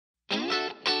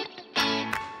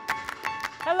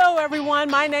Hello everyone,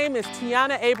 my name is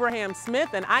Tiana Abraham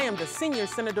Smith and I am the Senior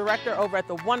Center Director over at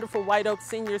the wonderful White Oak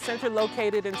Senior Center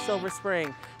located in Silver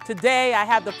Spring. Today I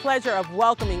have the pleasure of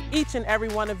welcoming each and every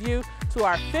one of you to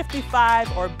our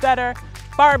 55 or better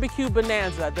BBQ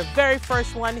Bonanza, the very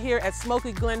first one here at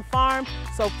Smokey Glen Farm,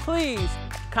 so please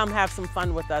come have some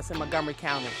fun with us in Montgomery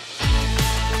County.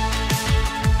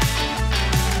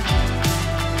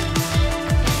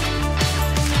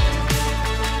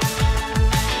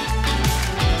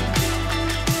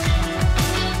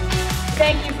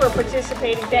 Thank you for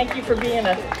participating. Thank you for being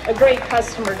a great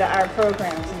customer to our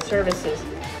programs and services.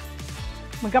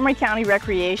 Montgomery County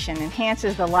Recreation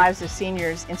enhances the lives of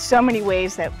seniors in so many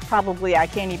ways that probably I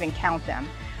can't even count them.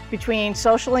 Between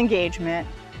social engagement,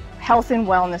 health and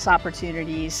wellness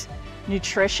opportunities,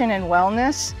 nutrition and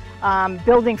wellness,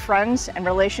 building friends and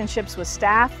relationships with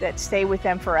staff that stay with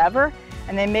them forever,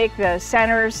 and they make the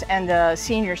centers and the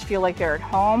seniors feel like they're at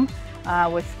home.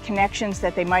 With connections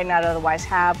that they might not otherwise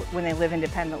have when they live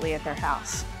independently at their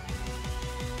house.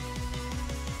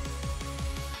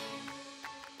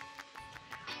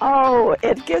 Oh,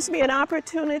 it gives me an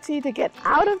opportunity to get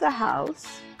out of the house,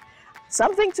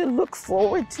 something to look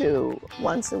forward to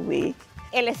once a week.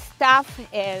 El staff,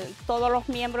 todos los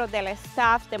miembros del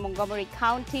staff de Montgomery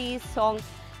County son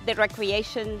de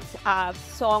recreation,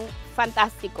 son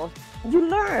fantásticos. You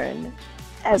learn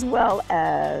as well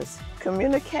as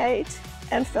communicate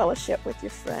and fellowship with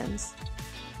your friends.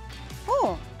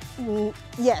 Oh,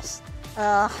 yes.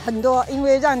 很多，因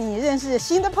为让你认识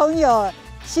新的朋友、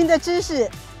新的知识，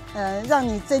让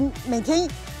你每天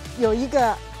有一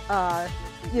个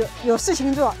有事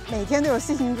情做，每天都有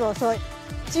事情做，所以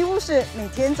几乎是每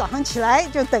天早上起来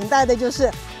就等待的就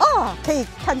是可以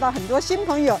看到很多新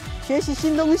朋友，学习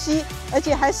新东西，而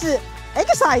且还是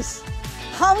exercise.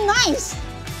 How nice!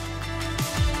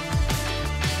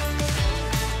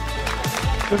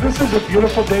 So this is a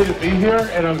beautiful day to be here,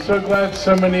 and I'm so glad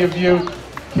so many of you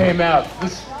came out.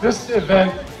 This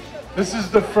event, this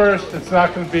is the first, it's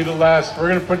not going to be the last. We're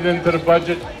going to put it into the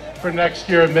budget for next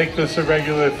year and make this a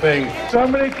regular thing. So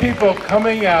many people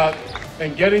coming out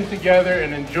and getting together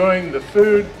and enjoying the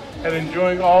food and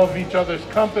enjoying all of each other's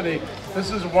company.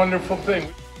 This is a wonderful thing.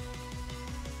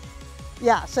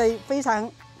 Yeah, 所以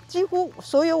几乎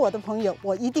所有我的朋友，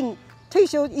我退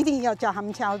休一定要叫他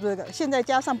们加入这个。现在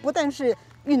加上不但是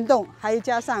运动，还有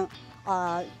加上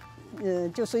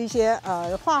就是一些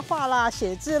画画啦、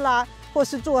写字啦，或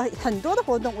是做很多的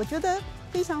活动，我觉得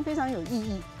非常非常有意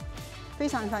义，非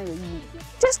常非常有意义。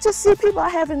Just to see people I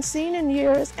haven't seen in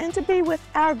years and to be with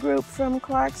our group from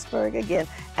Clarksburg again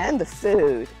and the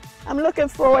food. I'm looking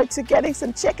forward to getting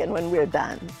some chicken when we're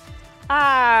done.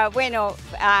 Bueno,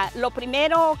 lo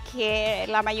primero que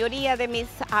la mayoría de mis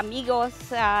amigos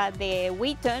de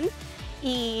Wheaton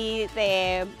y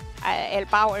de el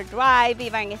Power Drive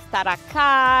iban a estar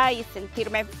acá y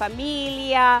sentirme en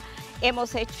familia.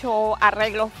 Hemos hecho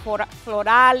arreglos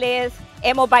florales,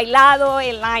 hemos bailado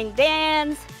el line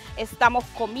dance, estamos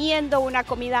comiendo una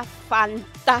comida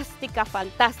fantástica,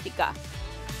 fantástica.